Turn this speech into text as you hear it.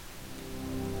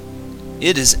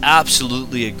It is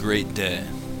absolutely a great day.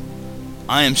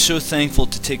 I am so thankful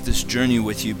to take this journey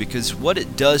with you because what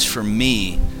it does for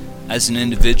me as an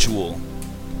individual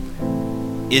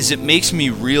is it makes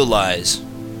me realize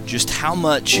just how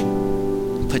much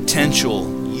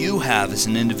potential you have as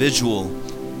an individual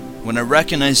when I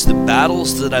recognize the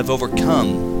battles that I've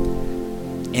overcome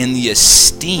and the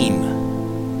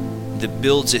esteem that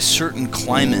builds a certain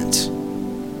climate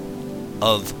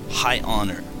of high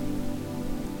honor.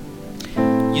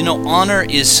 You know, honor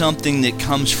is something that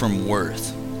comes from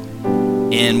worth.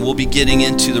 And we'll be getting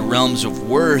into the realms of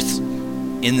worth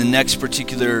in the next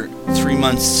particular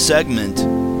 3-month segment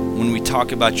when we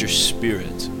talk about your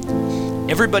spirit.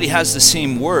 Everybody has the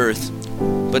same worth,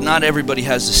 but not everybody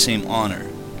has the same honor.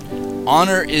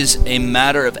 Honor is a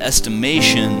matter of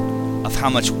estimation of how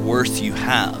much worth you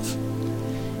have.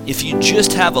 If you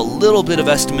just have a little bit of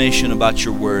estimation about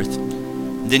your worth,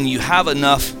 then you have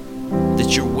enough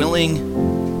that you're willing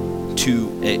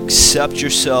to accept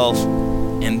yourself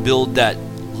and build that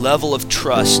level of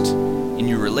trust in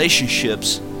your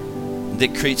relationships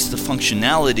that creates the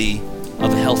functionality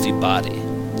of a healthy body.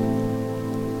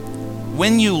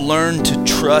 When you learn to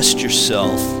trust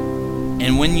yourself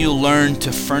and when you learn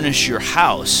to furnish your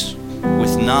house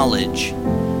with knowledge,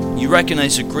 you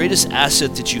recognize the greatest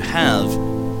asset that you have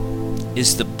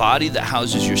is the body that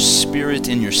houses your spirit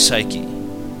and your psyche.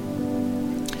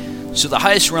 So the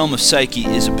highest realm of psyche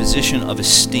is a position of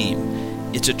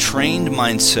esteem. It's a trained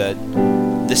mindset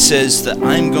that says that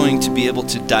I'm going to be able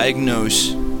to diagnose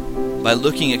by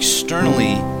looking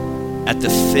externally at the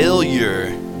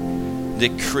failure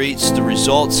that creates the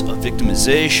results of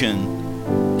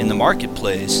victimization in the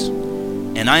marketplace,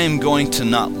 and I am going to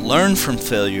not learn from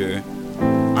failure.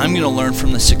 I'm going to learn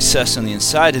from the success on the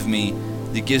inside of me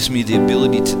that gives me the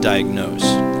ability to diagnose.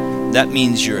 That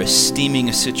means you're esteeming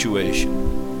a situation.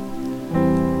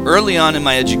 Early on in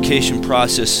my education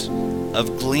process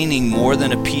of gleaning more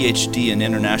than a PhD in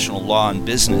international law and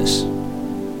business,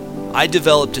 I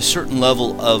developed a certain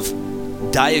level of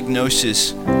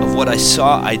diagnosis of what I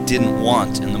saw I didn't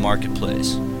want in the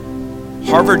marketplace.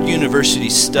 Harvard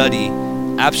University's study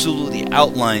absolutely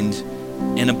outlined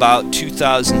in about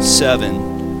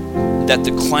 2007 that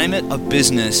the climate of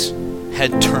business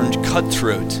had turned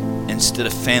cutthroat instead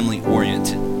of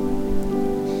family-oriented.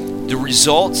 The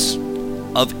results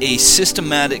of a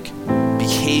systematic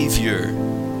behavior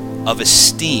of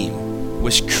esteem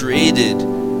was created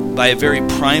by a very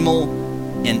primal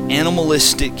and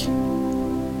animalistic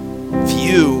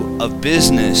view of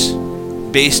business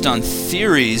based on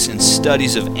theories and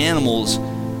studies of animals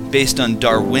based on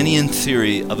Darwinian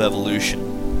theory of evolution.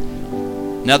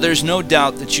 Now there's no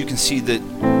doubt that you can see that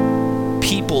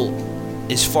people,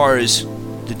 as far as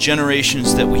the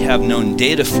generations that we have known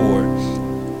data for,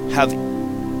 have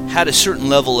had a certain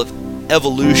level of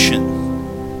evolution.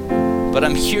 But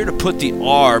I'm here to put the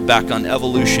R back on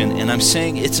evolution, and I'm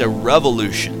saying it's a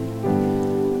revolution.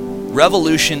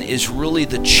 Revolution is really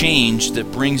the change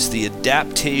that brings the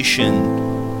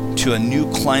adaptation to a new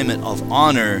climate of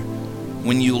honor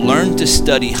when you learn to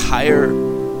study higher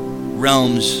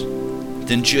realms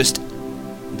than just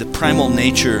the primal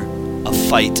nature of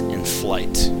fight and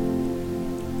flight.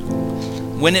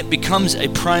 When it becomes a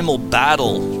primal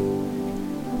battle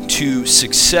to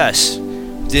success,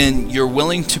 then you're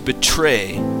willing to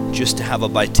betray just to have a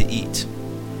bite to eat.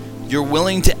 You're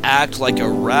willing to act like a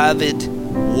rabid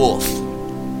wolf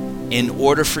in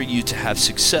order for you to have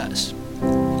success.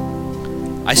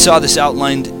 I saw this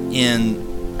outlined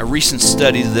in a recent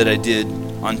study that I did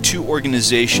on 2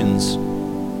 organizations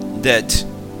that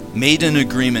made an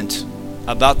agreement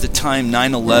about the time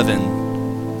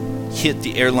 9/11 hit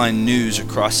the airline news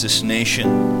across this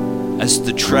nation, as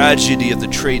the tragedy of the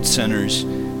trade centers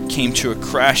came to a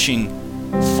crashing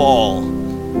fall,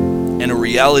 and a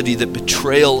reality that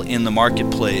betrayal in the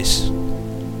marketplace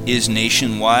is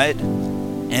nationwide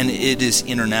and it is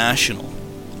international.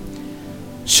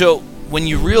 So when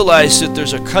you realize that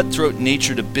there's a cutthroat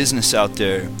nature to business out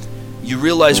there, you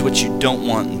realize what you don't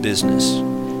want in business.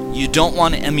 You don't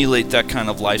want to emulate that kind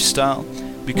of lifestyle,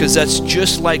 because that's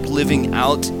just like living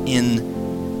out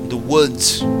in the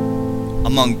woods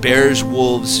among bears,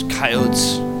 wolves,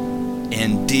 coyotes,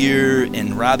 and deer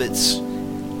and rabbits.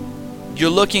 You're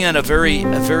looking at a very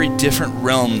different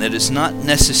realm that is not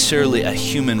necessarily a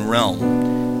human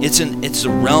realm. It's a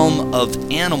realm of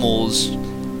animals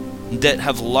that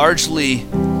have largely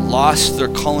lost their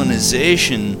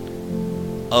colonization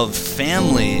of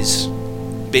families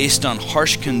based on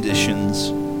harsh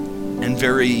conditions and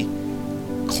very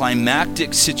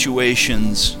climactic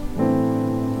situations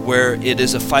where it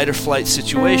is a fight or flight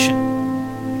situation.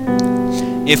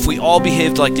 If we all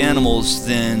behaved like animals,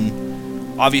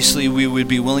 then obviously we would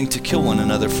be willing to kill one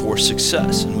another for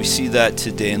success. And we see that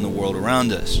today in the world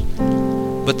around us.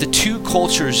 But the two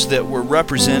cultures that were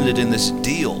represented in this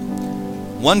deal,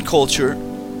 one culture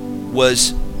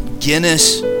was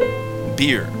Guinness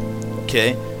beer.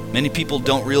 Okay? Many people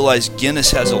don't realize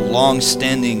Guinness has a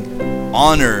long-standing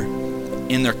honor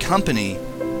in their company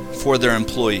for their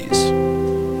employees.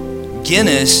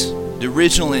 Guinness, the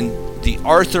original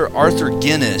Arthur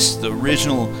Guinness, the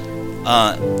original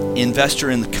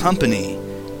investor in the company,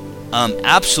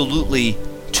 absolutely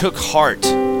took heart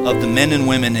of the men and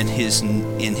women in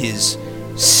his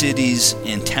cities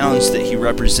and towns that he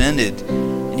represented,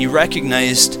 and he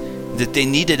recognized that they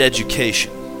needed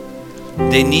education.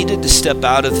 They needed to step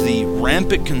out of the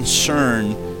rampant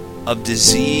concern of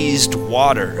diseased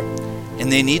water,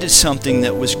 and they needed something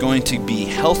that was going to be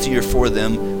healthier for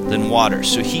them than water.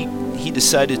 So he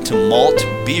decided to malt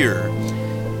beer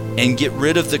and get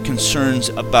rid of the concerns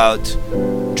about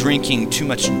drinking too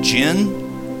much gin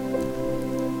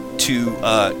to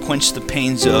quench the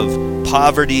pains of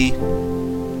poverty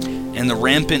and the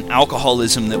rampant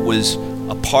alcoholism that was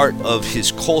a part of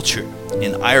his culture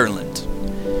in Ireland.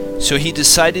 So he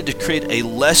decided to create a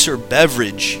lesser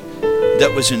beverage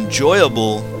that was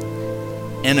enjoyable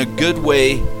and a good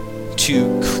way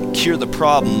to cure the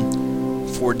problem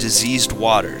for diseased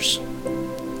waters.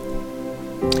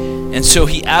 And so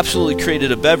he absolutely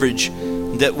created a beverage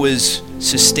that was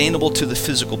sustainable to the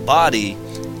physical body,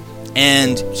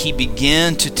 and he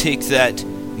began to take that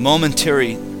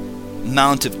momentary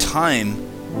amount of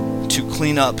time to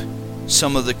clean up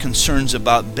some of the concerns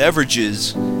about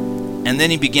beverages, and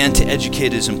then he began to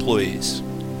educate his employees.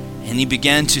 And he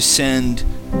began to send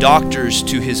doctors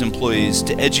to his employees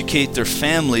to educate their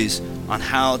families on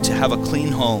how to have a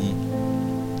clean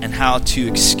home and how to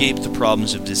escape the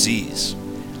problems of disease.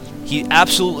 He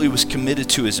absolutely was committed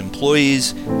to his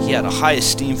employees. He had a high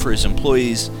esteem for his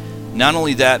employees. Not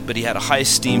only that, but he had a high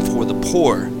esteem for the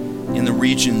poor in the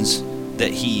regions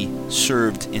that he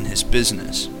served in his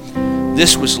business.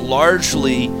 This was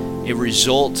largely a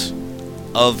result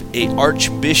of an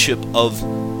archbishop of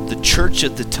the church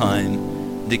at the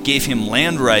time that gave him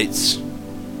land rights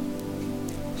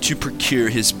to procure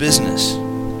his business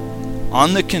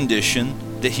on the condition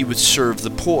that he would serve the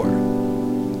poor.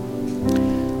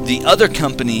 The other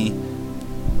company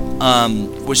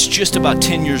was just about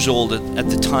 10 years old at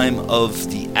the time of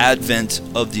the advent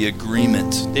of the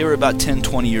agreement. They were about 10,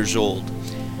 20 years old.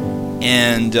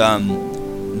 And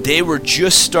they were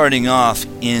just starting off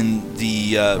in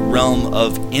the realm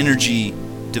of energy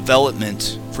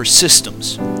development for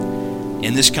systems.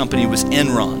 And this company was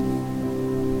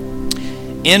Enron.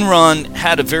 Enron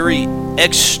had a very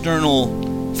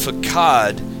external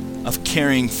facade of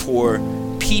caring for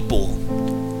people,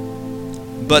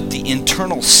 but the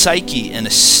internal psyche and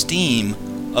esteem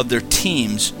of their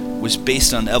teams was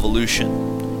based on evolution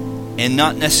and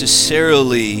not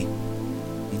necessarily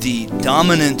the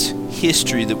dominant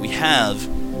history that we have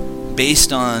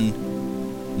based on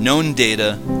known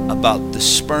data about the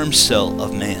sperm cell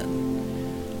of man.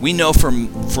 We know for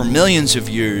millions of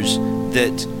years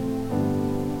that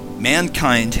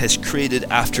mankind has created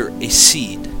after a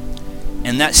seed,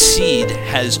 and that seed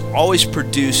has always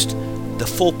produced the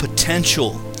full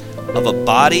potential of a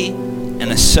body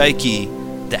and a psyche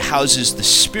that houses the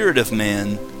spirit of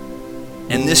man,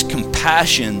 and this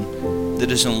compassion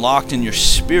that is unlocked in your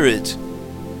spirit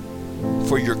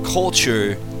for your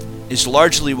culture is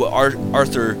largely what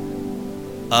Arthur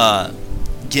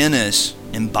Guinness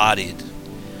embodied.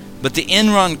 But the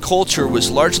Enron culture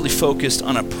was largely focused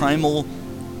on a primal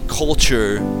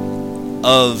culture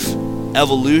of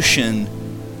evolution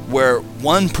where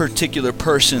one particular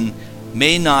person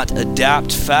may not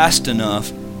adapt fast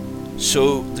enough,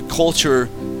 so the culture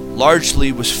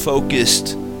largely was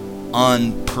focused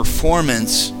on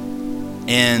performance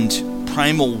and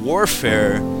primal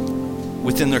warfare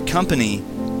within their company,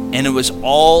 and it was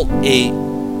all a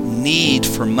need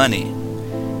for money.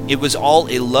 It was all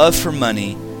a love for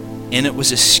money, and it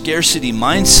was a scarcity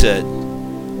mindset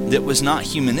that was not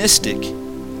humanistic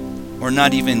or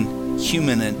not even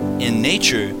human in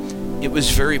nature. It was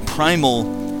very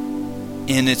primal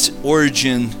in its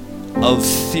origin of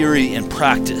theory and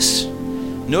practice.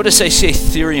 Notice I say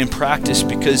theory and practice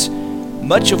because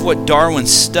much of what Darwin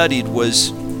studied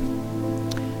was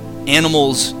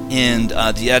animals and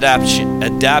the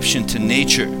adaptation to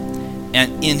nature,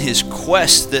 and in his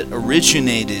quest that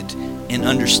originated in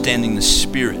understanding the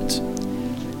spirit.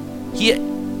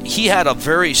 He had a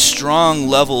very strong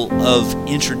level of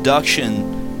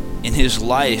introduction in his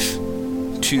life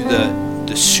to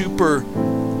the super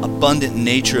abundant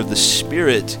nature of the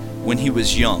Spirit when he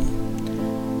was young.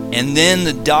 And then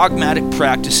the dogmatic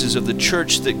practices of the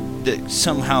church that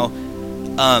somehow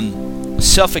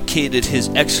suffocated his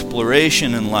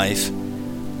exploration in life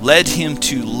led him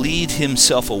to lead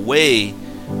himself away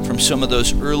from some of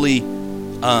those early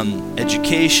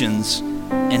educations,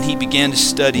 and he began to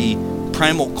study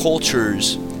primal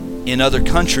cultures in other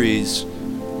countries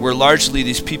where largely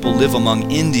these people live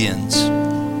among Indians,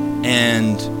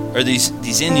 or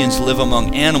these Indians live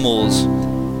among animals,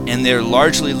 and they're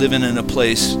largely living in a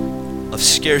place of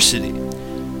scarcity.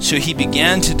 So he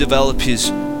began to develop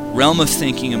his realm of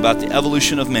thinking about the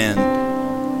evolution of man,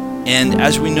 and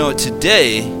as we know it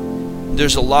today,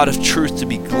 there's a lot of truth to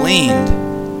be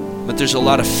gleaned, but there's a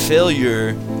lot of failure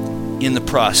in the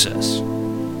process.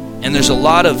 And there's a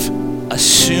lot of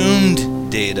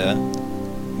assumed data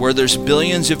where there's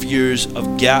billions of years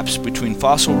of gaps between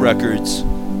fossil records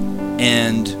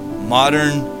and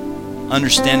modern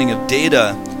understanding of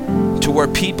data, to where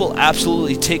people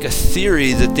absolutely take a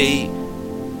theory that they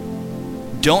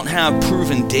don't have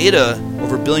proven data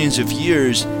over billions of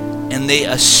years, and they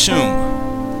assume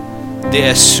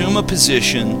a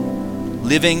position,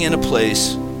 living in a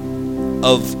place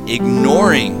of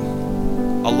ignoring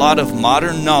a lot of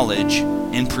modern knowledge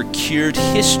and procured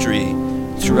history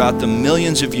throughout the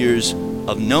millions of years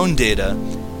of known data,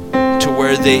 to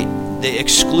where they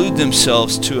exclude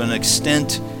themselves to an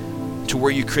extent to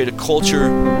where you create a culture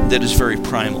that is very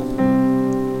primal.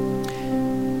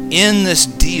 In this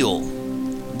deal,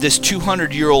 this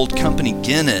 200-year-old company,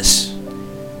 Guinness,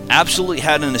 absolutely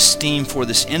had an esteem for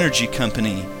this energy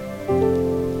company.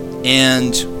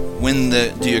 And when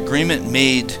the agreement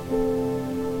made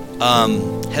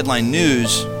headline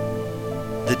news,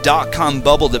 the dot-com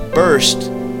bubble that burst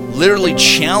literally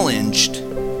challenged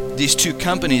these two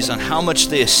companies on how much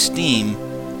they esteem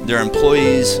their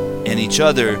employees and each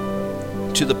other,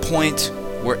 to the point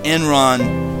where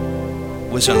Enron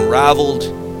was unraveled,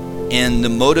 and the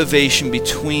motivation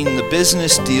between the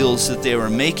business deals that they were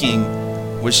making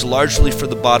was largely for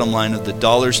the bottom line of the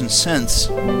dollars and cents,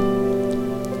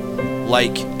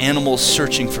 like animals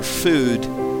searching for food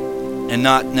and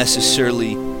not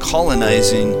necessarily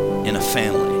colonizing in a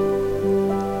family.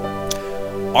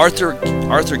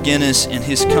 Arthur Guinness and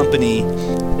his company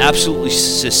absolutely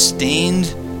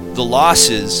sustained the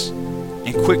losses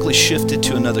and quickly shifted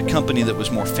to another company that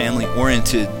was more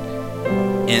family-oriented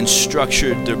and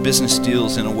structured their business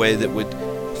deals in a way that would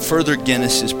further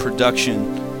Guinness's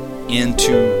production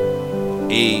into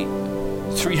a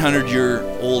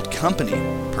 300-year-old company,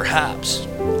 perhaps.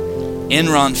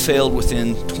 Enron failed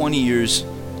within 20 years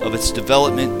of its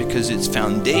development because its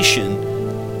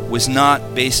foundation was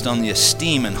not based on the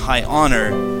esteem and high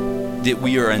honor that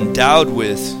we are endowed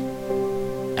with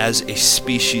as a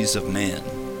species of man.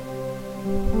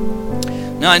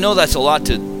 Now, I know that's a lot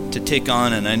to take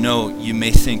on, and I know you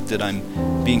may think that I'm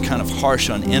being kind of harsh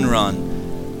on Enron.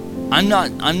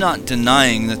 I'm not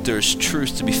denying that there's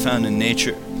truth to be found in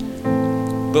nature.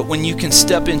 But when you can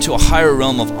step into a higher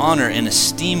realm of honor and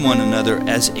esteem one another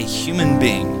as a human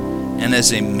being and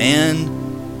as a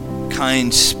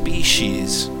mankind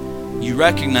species, you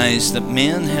recognize that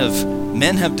men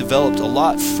have developed a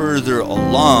lot further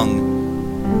along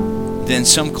than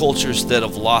some cultures that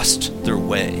have lost their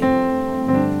way.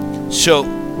 So,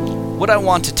 what I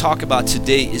want to talk about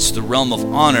today is the realm of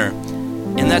honor,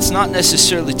 and that's not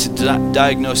necessarily to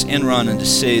diagnose Enron and to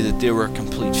say that they were a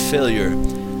complete failure,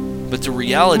 but the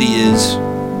reality is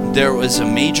there was a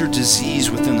major disease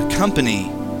within the company,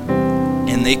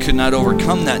 and they could not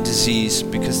overcome that disease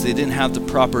because they didn't have the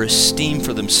proper esteem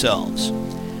for themselves.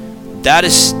 That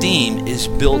esteem is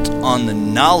built on the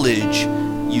knowledge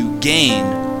you gain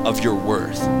of your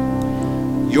worth.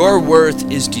 Your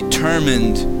worth is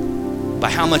determined by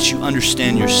how much you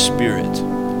understand your spirit.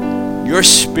 Your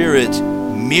spirit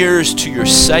mirrors to your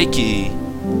psyche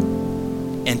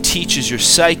and teaches your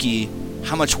psyche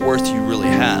how much worth you really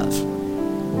have.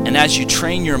 And as you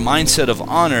train your mindset of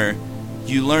honor,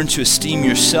 you learn to esteem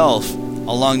yourself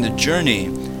along the journey,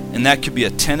 and that could be a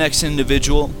 10x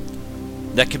individual,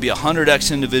 that could be a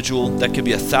 100x individual, that could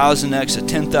be a 1000x, a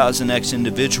 10,000x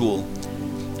individual.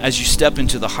 As you step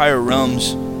into the higher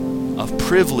realms of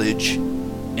privilege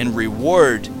and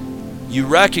reward, you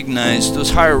recognize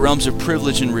those higher realms of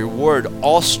privilege and reward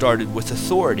all started with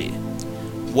authority.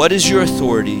 What is your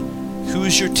authority?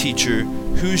 Who's your teacher?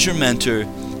 Who's your mentor?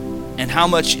 And how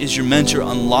much is your mentor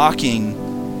unlocking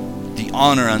the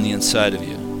honor on the inside of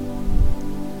you?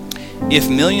 If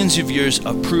millions of years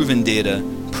of proven data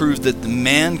prove that the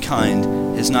mankind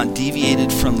has not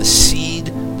deviated from the seed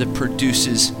that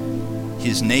produces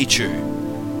his nature,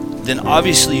 then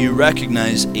obviously you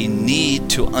recognize a need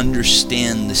to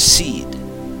understand the seed.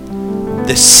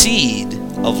 The seed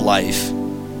of life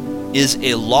is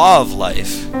a law of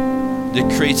life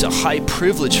that creates a high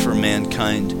privilege for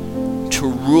mankind to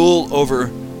rule over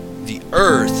the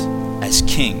earth as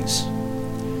kings.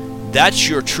 That's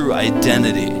your true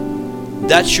identity.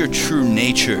 That's your true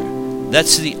nature.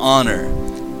 That's the honor.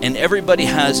 And everybody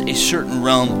has a certain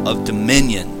realm of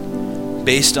dominion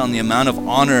based on the amount of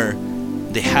honor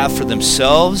they have for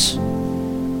themselves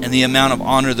and the amount of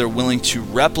honor they're willing to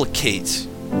replicate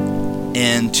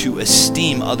and to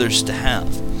esteem others to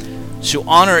have. So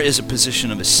honor is a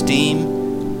position of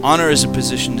esteem. Honor is a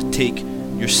position to take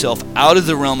yourself out of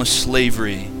the realm of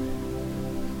slavery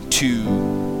to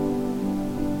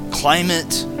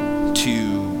climate,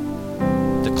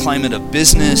 to the climate of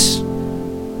business.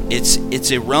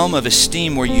 It's a realm of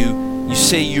esteem where you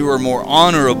say you are more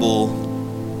honorable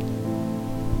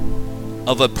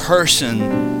of a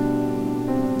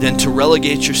person than to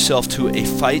relegate yourself to a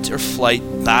fight or flight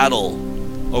battle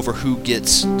over who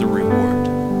gets the reward.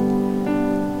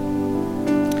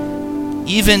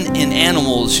 Even in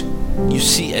animals, you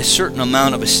see a certain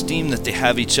amount of esteem that they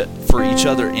have for each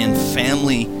other in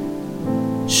family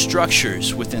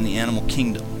structures within the animal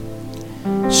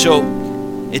kingdom. So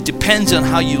it depends on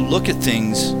how you look at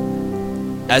things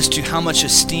as to how much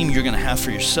esteem you're going to have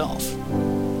for yourself.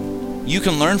 You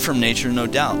can learn from nature, no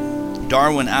doubt.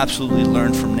 Darwin absolutely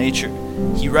learned from nature.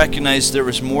 He recognized there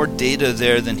was more data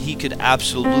there than he could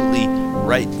absolutely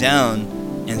write down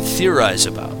and theorize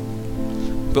about.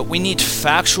 But we need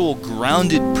factual,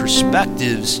 grounded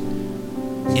perspectives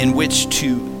in which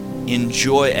to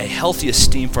enjoy a healthy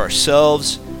esteem for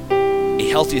ourselves, a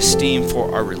healthy esteem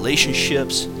for our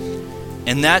relationships,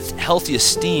 and that healthy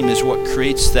esteem is what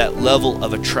creates that level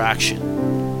of attraction.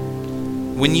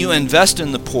 When you invest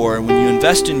in the poor, when you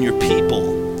invest in your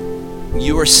people,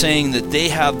 you are saying that they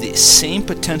have the same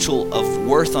potential of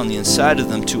worth on the inside of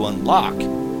them to unlock.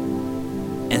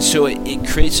 And so it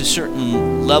creates a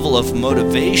certain level of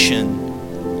motivation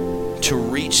to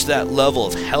reach that level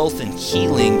of health and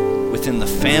healing within the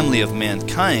family of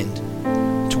mankind,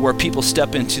 to where people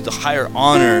step into the higher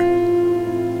honor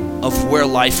of where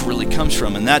life really comes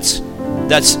from. And that's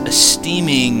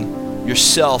esteeming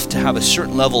yourself to have a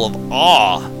certain level of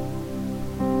awe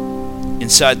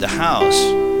inside the house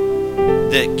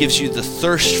that gives you the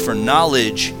thirst for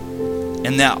knowledge,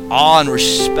 and that awe and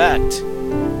respect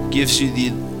gives you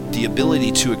the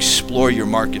ability to explore your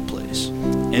marketplace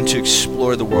and to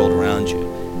explore the world around you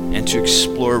and to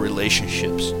explore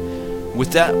relationships.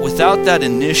 Without that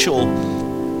initial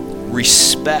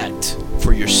respect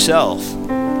for yourself,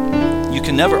 you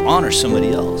can never honor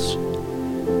somebody else.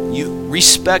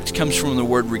 Respect comes from the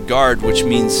word regard, which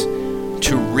means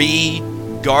to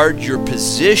regard your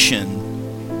position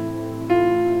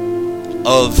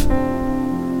of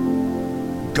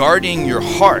guarding your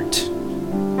heart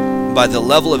by the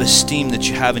level of esteem that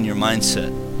you have in your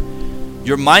mindset.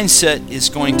 Your mindset is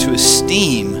going to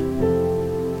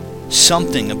esteem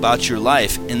something about your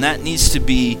life, and that needs to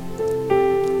be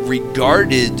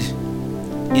regarded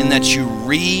in that you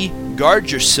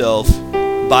regard yourself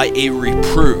by a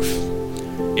reproof.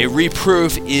 A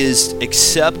reproof is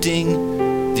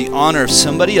accepting the honor of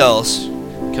somebody else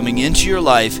coming into your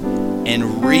life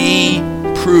and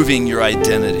reproving your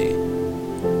identity.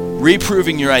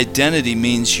 Reproving your identity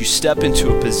means you step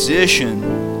into a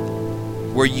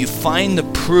position where you find the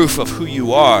proof of who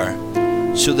you are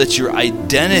so that your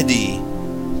identity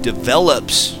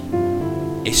develops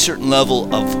a certain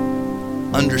level of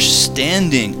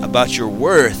understanding about your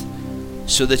worth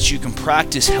so that you can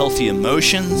practice healthy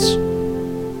emotions,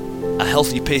 a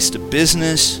healthy pace to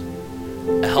business,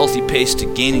 a healthy pace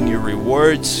to gaining your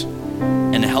rewards,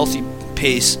 and a healthy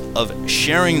pace of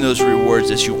sharing those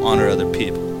rewards as you honor other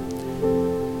people.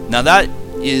 Now that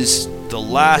is the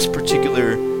last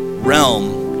particular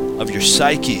realm of your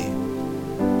psyche,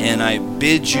 and I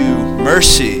bid you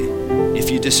mercy if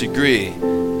you disagree,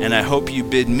 and I hope you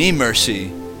bid me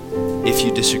mercy if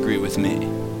you disagree with me.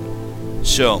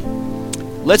 So,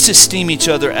 let's esteem each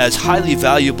other as highly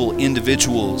valuable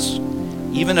individuals.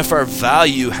 Even if our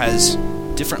value has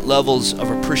different levels of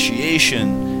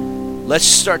appreciation, let's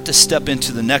start to step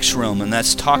into the next realm, and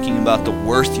that's talking about the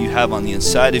worth you have on the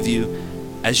inside of you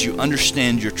as you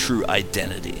understand your true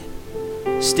identity.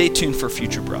 Stay tuned for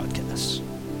future broadcasts.